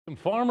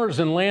Farmers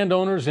and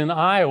landowners in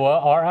Iowa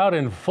are out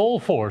in full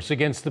force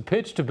against the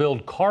pitch to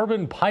build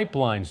carbon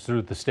pipelines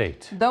through the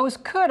state. Those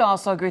could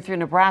also go through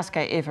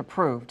Nebraska if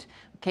approved.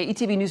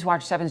 KETV News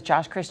Watch 7's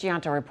Josh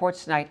Cristianto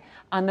reports tonight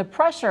on the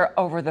pressure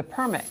over the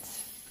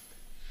permits.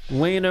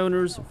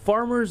 Landowners,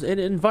 farmers, and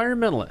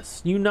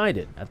environmentalists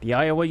united at the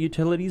Iowa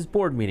Utilities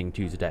Board meeting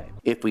Tuesday.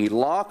 If we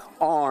lock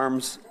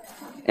arms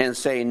and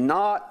say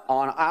not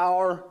on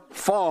our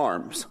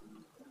farms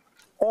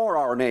or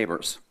our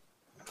neighbors,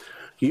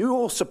 you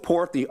will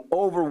support the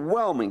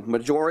overwhelming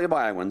majority of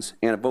Iowans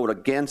and vote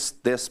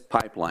against this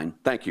pipeline.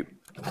 Thank you.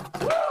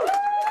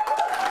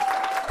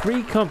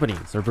 3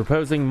 companies are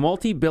proposing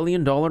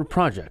multi-billion-dollar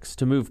projects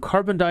to move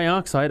carbon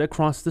dioxide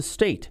across the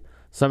state.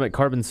 Summit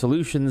Carbon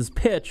Solutions'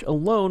 pitch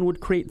alone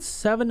would create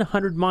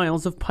 700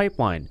 miles of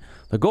pipeline.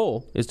 The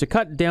goal is to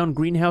cut down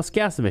greenhouse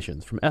gas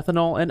emissions from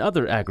ethanol and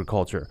other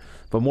agriculture.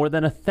 But more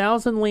than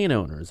 1,000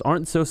 landowners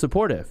aren't so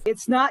supportive.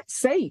 It's not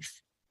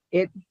safe.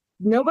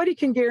 Nobody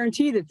can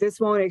guarantee that this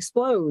won't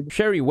explode.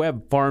 Sherry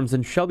Webb farms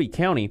in Shelby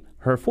County.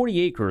 Her 40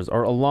 acres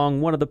are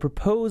along one of the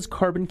proposed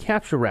carbon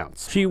capture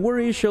routes. She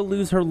worries she'll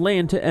lose her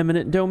land to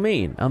eminent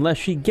domain unless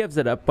she gives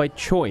it up by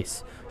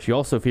choice. She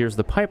also fears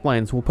the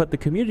pipelines will put the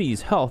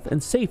community's health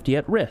and safety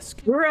at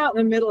risk. We're out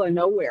in the middle of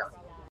nowhere.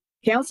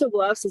 Council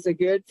Bluffs is a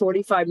good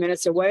 45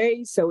 minutes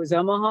away, so is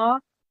Omaha.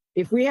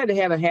 If we had to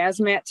have a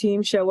hazmat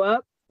team show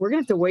up, we're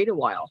going to have to wait a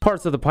while.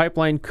 Parts of the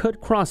pipeline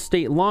could cross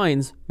state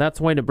lines. That's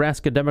why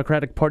Nebraska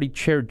Democratic Party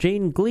Chair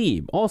Jane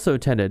Glebe also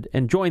attended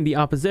and joined the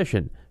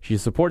opposition. She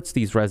supports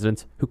these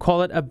residents who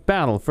call it a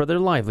battle for their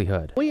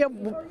livelihood. We have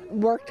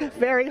worked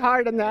very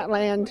hard on that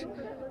land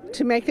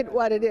to make it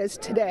what it is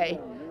today.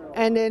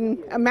 And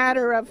in a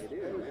matter of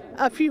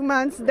a few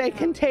months, they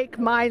can take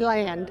my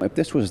land. If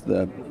this was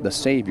the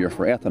savior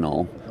for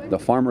ethanol, the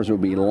farmers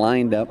would be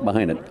lined up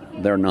behind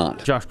it. They're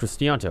not. Josh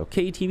Cristianto,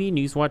 KETV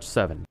News Watch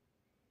 7.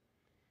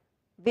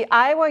 The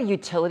Iowa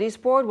Utilities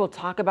Board will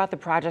talk about the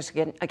projects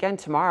again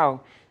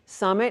tomorrow.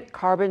 Summit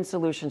Carbon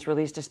Solutions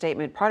released a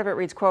statement. Part of it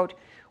reads, quote,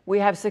 "We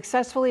have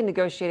successfully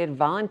negotiated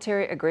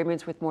voluntary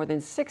agreements with more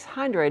than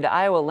 600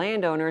 Iowa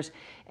landowners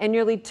and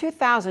nearly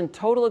 2,000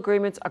 total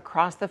agreements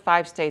across the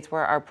 5 states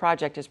where our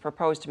project is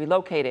proposed to be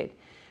located.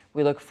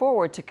 We look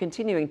forward to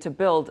continuing to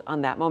build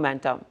on that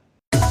momentum."